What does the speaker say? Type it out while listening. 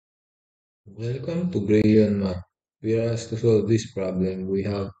Welcome to GrayYeon Math. We are asked to solve this problem. We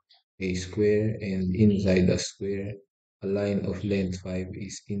have a square, and inside the square, a line of length 5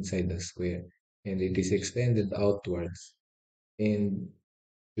 is inside the square, and it is extended outwards, and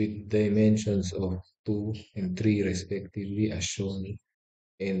with dimensions of 2 and 3 respectively as shown,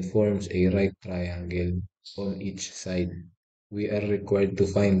 and forms a right triangle on each side. We are required to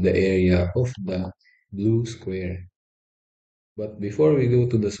find the area of the blue square. But before we go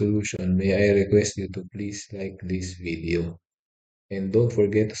to the solution, may I request you to please like this video and don't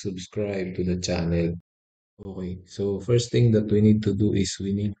forget to subscribe to the channel. Okay, so first thing that we need to do is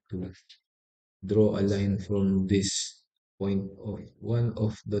we need to draw a line from this point of one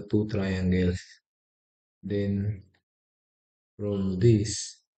of the two triangles. Then from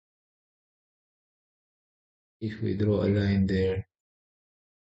this, if we draw a line there,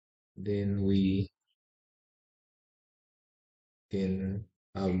 then we can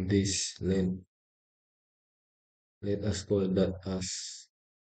have this length. Let us call that as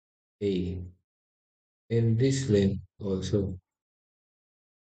A. And this length also,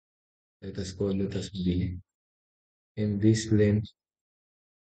 let us call it as B. And this length,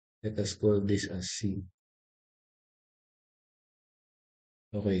 let us call this as C.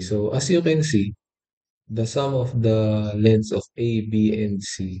 Okay, so as you can see, the sum of the lengths of A, B, and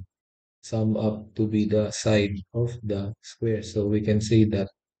C sum up to be the side of the square. So we can say that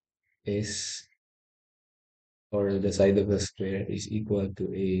S, or the side of the square, is equal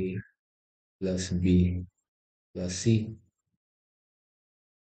to A plus B plus C.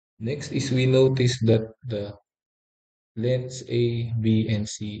 Next is we notice that the lengths A, B, and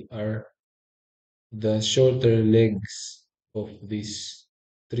C are the shorter legs of these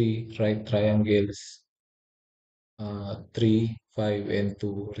three right triangles, 3, 5, and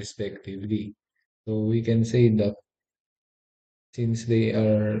 2 respectively. So we can say that since they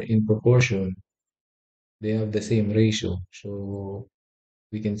are in proportion, they have the same ratio. So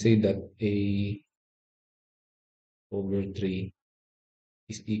we can say that A over 3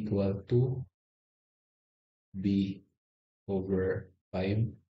 is equal to B over 5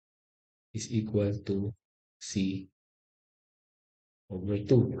 is equal to C over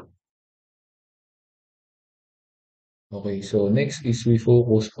 2. Okay, so next is we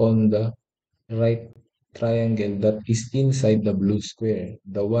focus on the right triangle that is inside the blue square,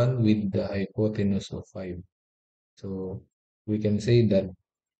 the one with the hypotenuse of 5. So we can say that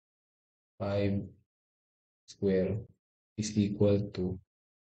 5 square is equal to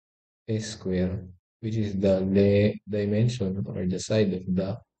S square, which is the dimension or the side of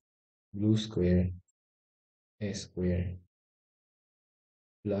the blue square, S square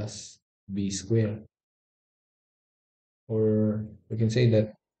plus B square. Or we can say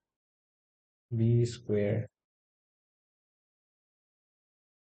that B square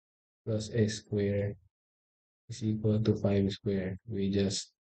plus S square is equal to 5 square.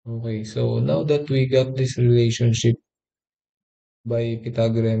 Okay, so now that we got this relationship by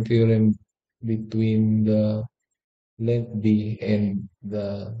Pythagorean theorem between the length B and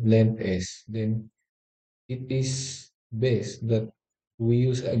the length S, then it is best that we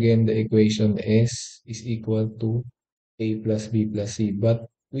use again the equation S is equal to A plus B plus C, but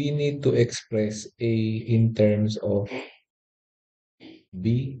we need to express A in terms of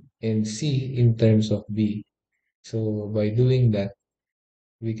B and C in terms of B. So by doing that,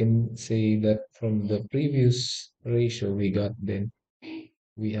 we can say that from the previous ratio we got, then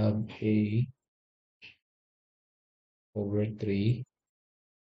we have A over 3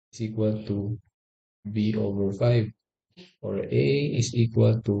 is equal to B over 5, or A is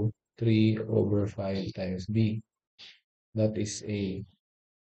equal to 3 over 5 times B. That is A.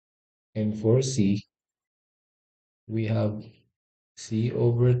 And for C, we have C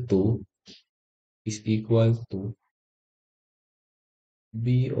over 2 is equal to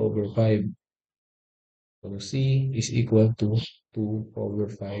B over 5. So C is equal to 2 over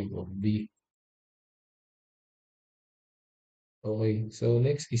 5 of B. Okay, so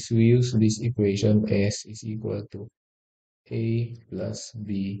next is we use this equation S is equal to A plus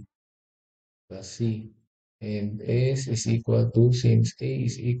B plus C. And S is equal to, since A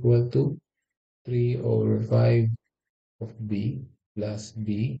is equal to 3 over 5 of B plus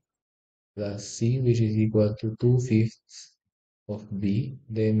B plus C, which is equal to 2/5 of B,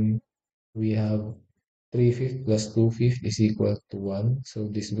 then we have 3/5 plus 2/5 is equal to 1. So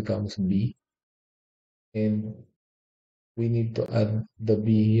this becomes B. And we need to add the B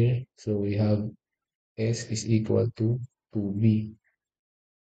here. So we have S is equal to 2B.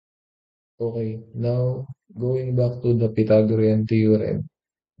 Okay, now going back to the Pythagorean theorem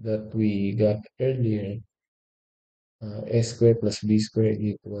that we got earlier, S squared plus B squared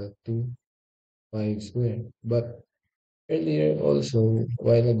equal to 5 square. But earlier also, a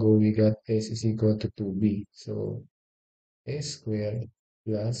while ago, we got s is equal to 2b. So s squared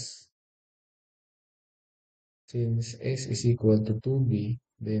plus, since s is equal to 2b,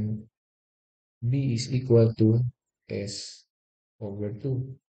 then b is equal to s over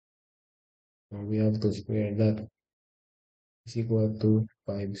 2. So we have to square that is equal to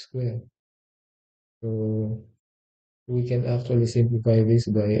 5 squared. So we can actually simplify this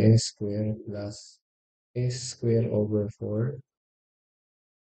by s squared plus s squared over 4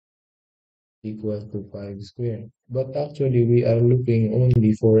 equal to 5 squared. But actually, we are looking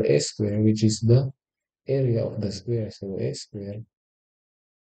only for s squared, which is the area of the square. So s squared,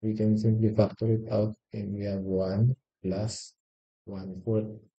 we can simply factor it out and we have 1 plus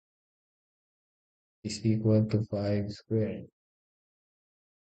 1/4 is equal to 5 squared.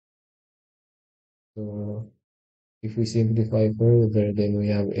 So if we simplify further, then we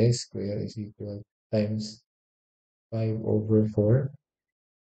have s squared is equal times 5 over 4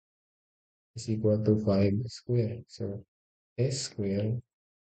 is equal to 5 squared. So s squared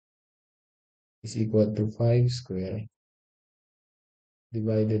is equal to 5 squared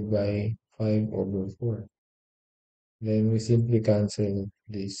divided by 5 over 4. Then we simply cancel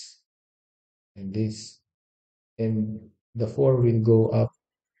this and this. And the 4 will go up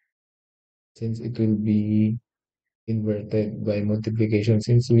since it will be inverted by multiplication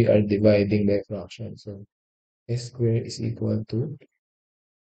since we are dividing by fraction. So s squared is equal to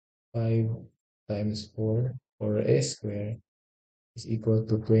 5 times 4, or s squared is equal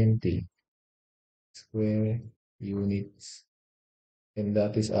to 20 square units. And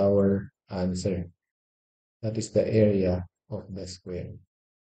that is our answer. That is the area of the square.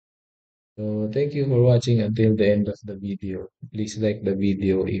 So thank you for watching until the end of the video. Please like the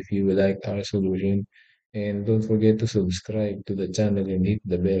video if you like our solution. And don't forget to subscribe to the channel and hit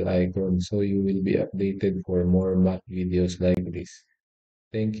the bell icon so you will be updated for more math videos like this.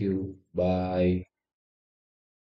 Thank you. Bye.